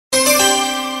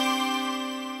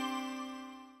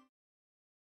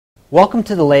Welcome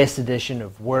to the latest edition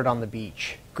of Word on the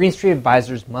Beach, Green Street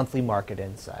Advisors' monthly market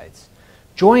insights.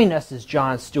 Joining us is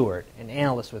John Stewart, an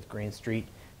analyst with Green Street,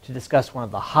 to discuss one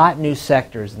of the hot new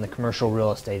sectors in the commercial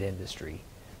real estate industry,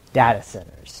 data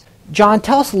centers. John,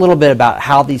 tell us a little bit about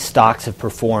how these stocks have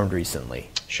performed recently.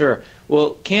 Sure.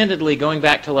 Well, candidly, going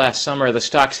back to last summer, the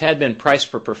stocks had been priced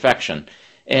for perfection.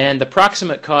 And the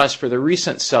proximate cause for the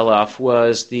recent sell-off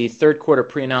was the third quarter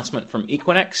pre-announcement from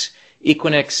Equinix.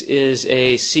 Equinix is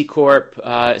a C Corp,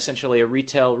 essentially a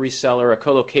retail reseller, a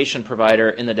co-location provider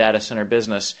in the data center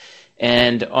business.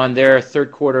 And on their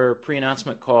third quarter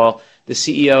pre-announcement call, the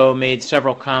CEO made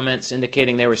several comments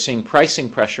indicating they were seeing pricing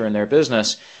pressure in their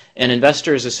business. And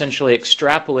investors essentially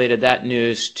extrapolated that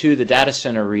news to the data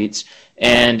center REITs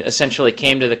and essentially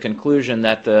came to the conclusion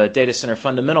that the data center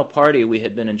fundamental party we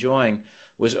had been enjoying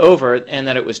was over and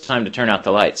that it was time to turn out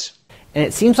the lights. And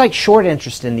it seems like short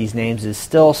interest in these names is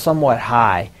still somewhat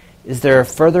high. Is there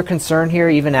further concern here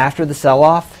even after the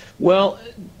sell-off? Well,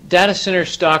 data center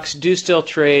stocks do still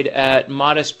trade at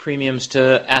modest premiums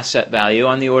to asset value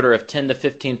on the order of 10 to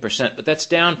 15%, but that's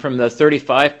down from the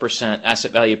 35%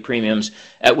 asset value premiums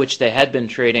at which they had been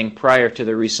trading prior to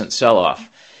the recent sell-off.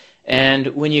 And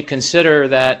when you consider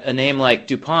that a name like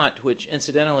DuPont, which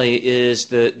incidentally is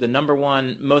the number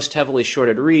one most heavily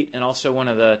shorted REIT and also one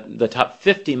of the top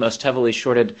 50 most heavily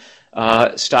shorted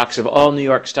stocks of all New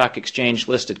York Stock Exchange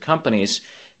listed companies,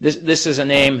 this is a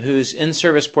name whose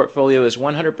in-service portfolio is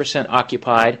 100%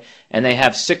 occupied, and they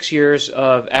have 6 years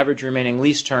of average remaining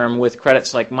lease term with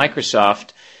credits like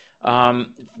Microsoft.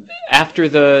 After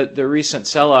the recent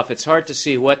sell-off, it's hard to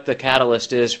see what the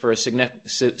catalyst is for a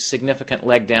significant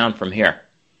leg down from here.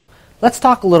 Let's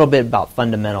talk a little bit about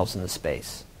fundamentals in the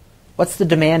space. What's the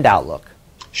demand outlook?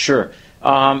 Sure.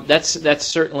 That's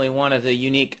certainly one of the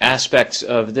unique aspects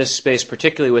of this space,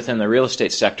 particularly within the real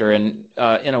estate sector. And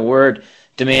in a word,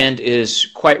 demand is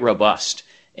quite robust.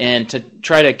 And to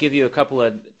try to give you a couple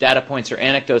of data points or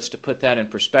anecdotes to put that in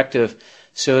perspective,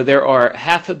 so there are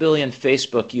 500 million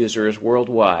Facebook users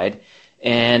worldwide,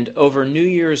 and over New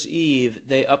Year's Eve,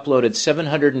 they uploaded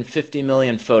 750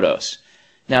 million photos.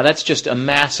 Now, that's just a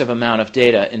massive amount of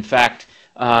data. In fact,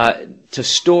 to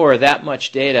store that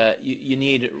much data, you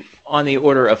need on the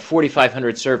order of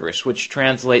 4,500 servers, which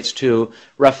translates to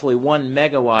roughly 1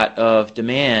 megawatt of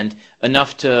demand,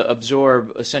 enough to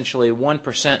absorb essentially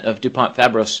 1% of DuPont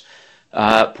Fabros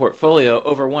portfolio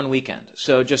over one weekend.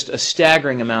 So just a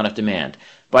staggering amount of demand.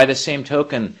 By the same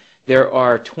token, there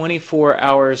are 24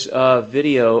 hours of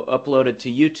video uploaded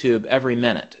to YouTube every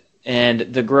minute. And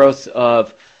the growth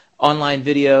of online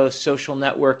video, social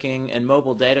networking, and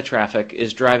mobile data traffic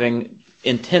is driving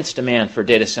intense demand for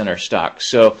data center stocks.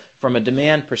 So from a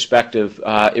demand perspective,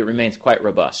 it remains quite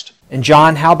robust. And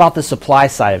John, how about the supply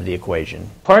side of the equation?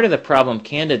 Part of the problem,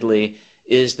 candidly,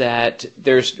 is that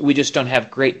we just don't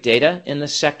have great data in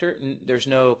this sector. There's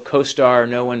no CoStar,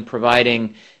 no one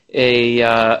providing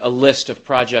a list of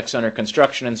projects under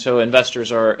construction, and so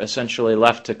investors are essentially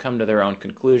left to come to their own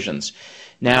conclusions.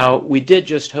 Now, we did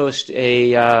just host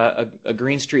a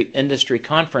Green Street industry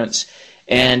conference,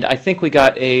 and I think we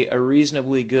got a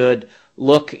reasonably good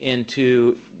look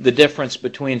into the difference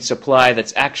between supply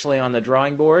that's actually on the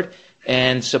drawing board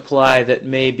and supply that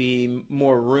may be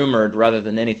more rumored rather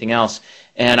than anything else.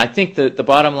 And I think that the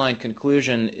bottom line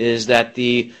conclusion is that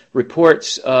the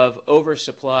reports of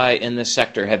oversupply in this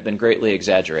sector have been greatly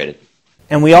exaggerated.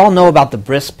 And we all know about the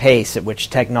brisk pace at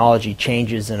which technology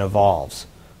changes and evolves.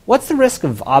 What's the risk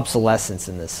of obsolescence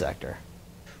in this sector?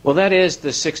 Well, that is the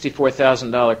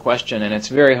 $64,000 question, and it's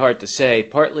very hard to say,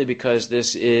 partly because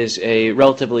this is a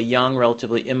relatively young,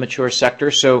 relatively immature sector,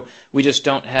 so we just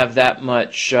don't have that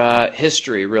much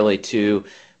history, really,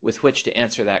 with which to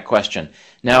answer that question.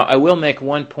 Now, I will make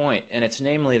one point, and it's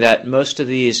namely that most of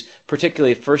these,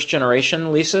 particularly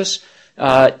first-generation leases,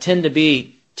 tend to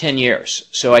be 10 years.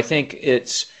 So I think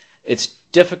it's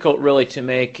difficult, really, to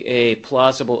make a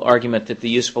plausible argument that the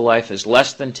useful life is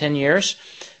less than 10 years.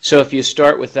 So if you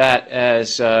start with that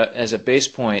as a base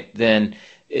point, then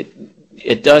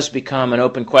it does become an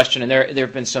open question. And there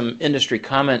have been some industry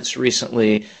comments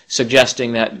recently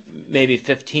suggesting that maybe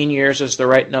 15 years is the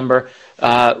right number.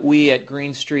 We at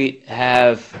Green Street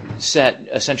have set,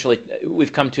 essentially,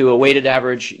 we've come to a weighted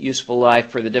average useful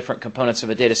life for the different components of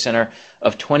a data center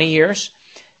of 20 years.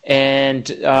 And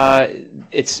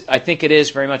I think it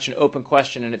is very much an open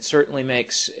question, and it certainly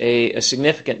makes a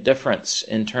significant difference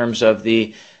in terms of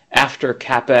the after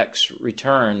CapEx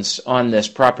returns on this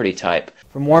property type.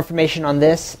 For more information on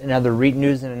this and other REIT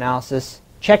news and analysis,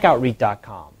 check out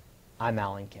REIT.com. I'm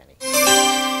Alan Kenny.